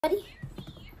Ready?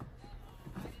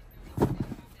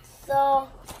 So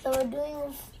we're doing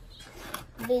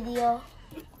a video.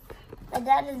 My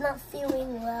dad is not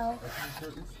feeling well.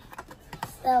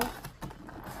 So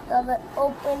we're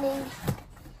opening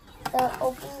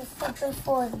the slipper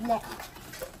for his neck.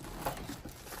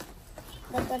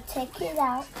 We're gonna take it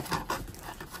out.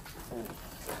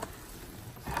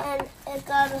 And it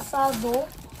got a sawzall.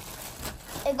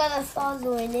 It got a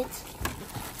sawzall in it.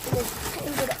 And it's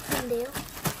tangled up in there.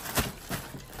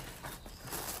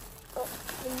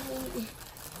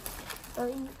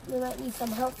 We might need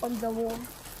some help from the wall.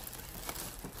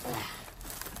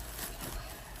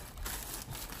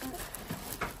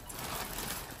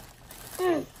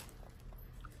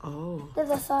 Oh. There's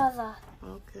a sawzall.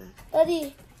 Okay.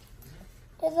 Daddy,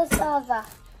 there's a sawzall.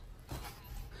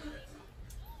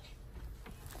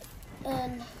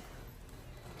 And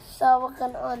so we're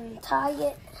gonna untie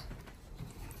it.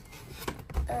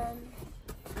 And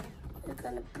we're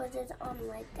gonna put it on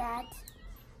like that.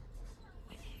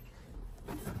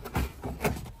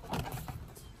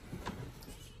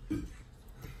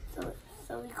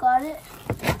 So we got it.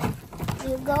 There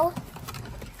you go.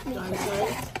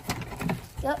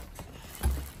 Yep.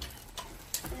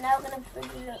 And now we're gonna put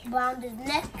it around his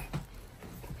neck.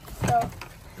 So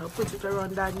I'll put it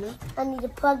around that neck. I need to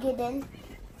plug it in.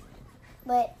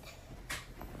 But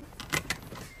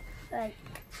like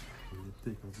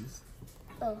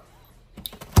oh.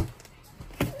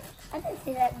 I didn't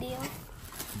see that deal.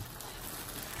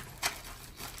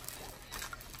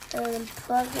 And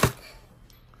plug it.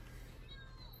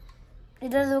 It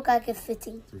doesn't look like it's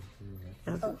fitting.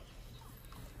 Oh.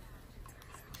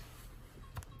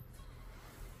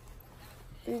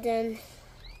 And then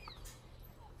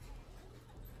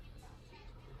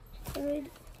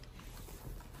alright.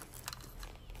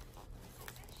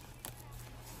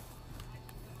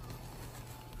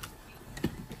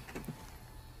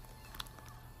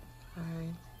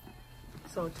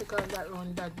 So take out that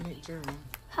round that neck, Jeremy.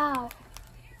 How?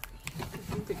 You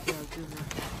can take care of Jeremy.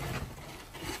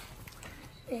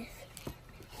 Yes.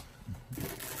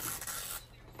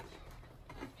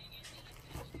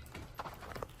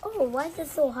 Oh, why is it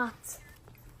so hot?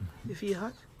 You feel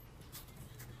hot?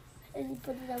 And you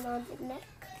put it around your neck.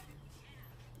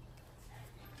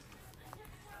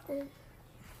 Good.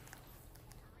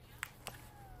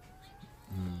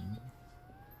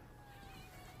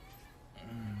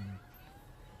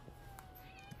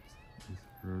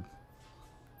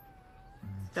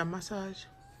 The massage.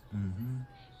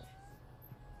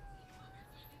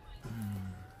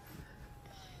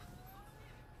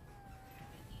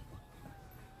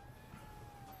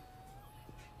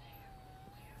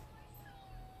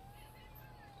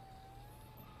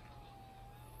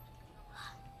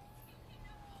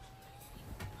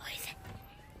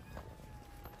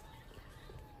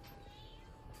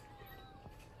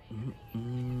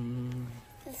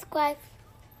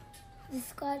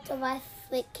 Subscribe to my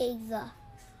Slick Kaiser.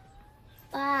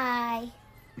 Bye.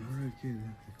 Alright, kid.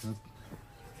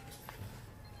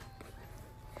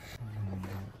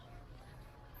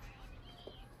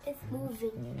 It's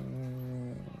moving.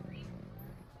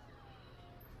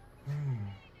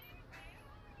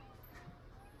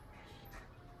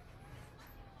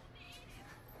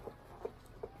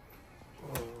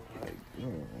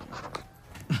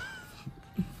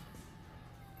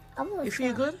 You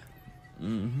feel good?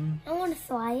 I want to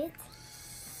try it.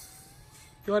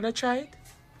 You wanna try it?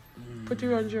 Put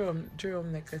it on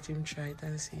Jerome neck, let him try it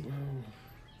and see. Wow.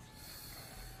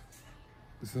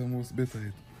 It's almost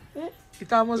better.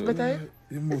 It almost better?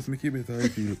 It must make it better, I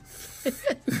feel.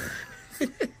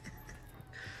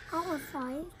 I want to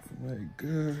try it. My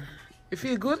God. You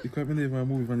feel good? You can't believe I'm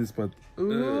moving from this spot.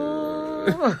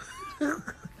 Ooh.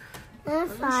 I'm Let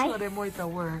me try. show them how it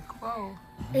work. Wow.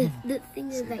 The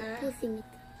thing is like pushing it.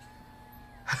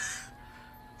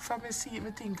 From a seat,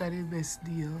 I think that is the best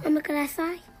deal. Mama, can I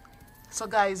try? So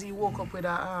guys, he woke up with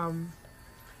a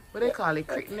what they call it,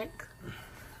 crick neck.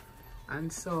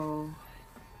 And so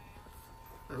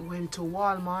we went to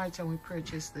Walmart and we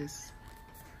purchased this.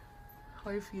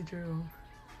 How you feel, Jerome?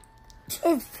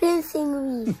 It's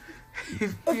piercing me.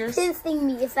 It's It's piercing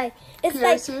me. It's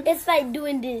Piercing? like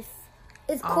doing this.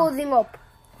 It's closing up.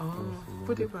 Oh,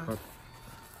 put it back.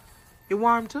 You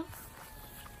warm too?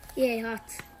 Yeah,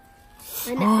 hot.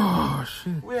 Oh,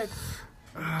 shit. Wait.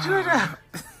 Judah.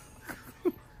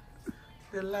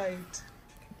 The light.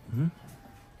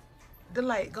 The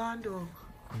light gone though.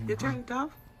 You turned it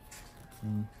off?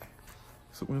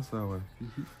 So when's that one?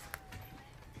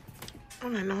 I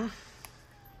don't know.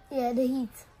 Yeah, the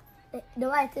heat. The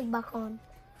light is back on.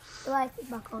 The light is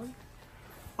back on.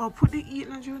 Oh, put the heat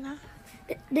on, Juna.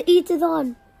 The heat is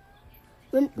on.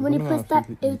 When you press that,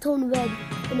 it will turn red.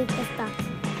 When you press that.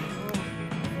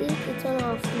 See, it turn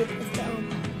off when you press that on.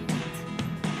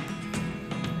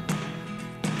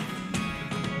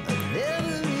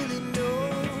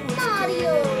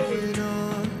 Mario!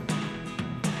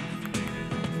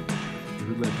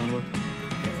 Like Congo?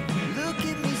 Look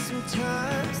at me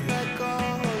sometimes like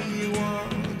all you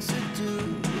want to do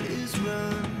is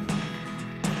run.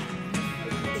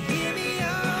 Hear me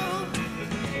out,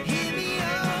 hear me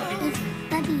out.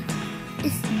 Daddy,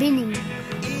 it's spinning. So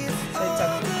it's a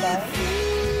goodbye.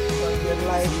 So you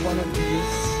like one of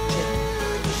these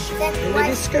chips. In the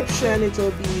description it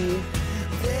will be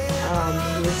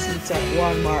receipts at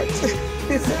Walmart.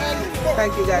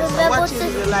 Thank you guys for watching.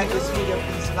 If you like this video,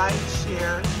 please like,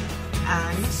 share,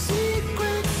 and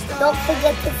don't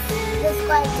forget to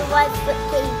subscribe to White Foot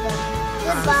Cable.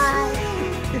 Goodbye.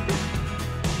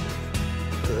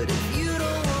 But if you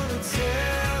don't want to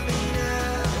tell me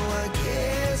now, I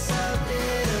guess I'll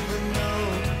never know.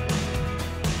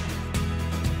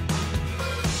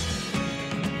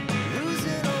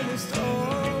 Losing almost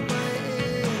all my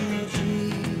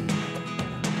energy.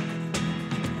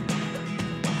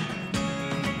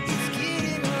 It's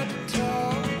getting hard to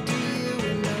talk to you,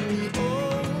 and I'm the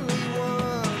only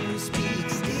one who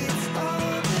speaks. It's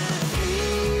all the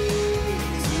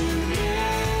things you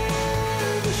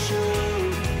never show.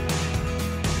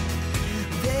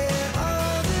 There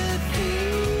are the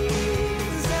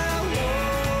things I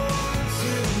want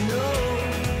to know.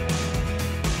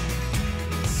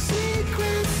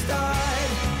 Secrets start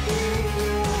in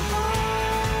your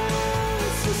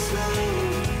heart so slow.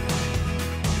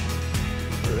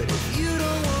 But if you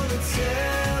don't want to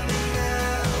tell me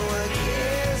now, I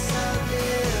guess I'll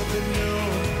never know.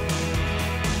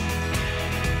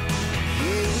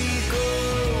 Here we go,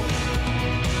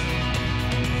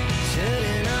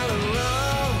 turning all the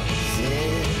wrongs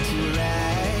into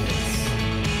rights.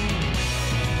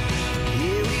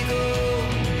 Here we go,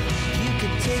 you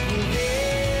can take me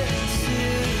there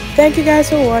too. thank you guys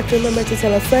for watching. Remember to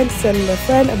tell a friend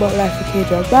about Life with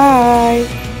K-Drop.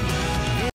 Bye.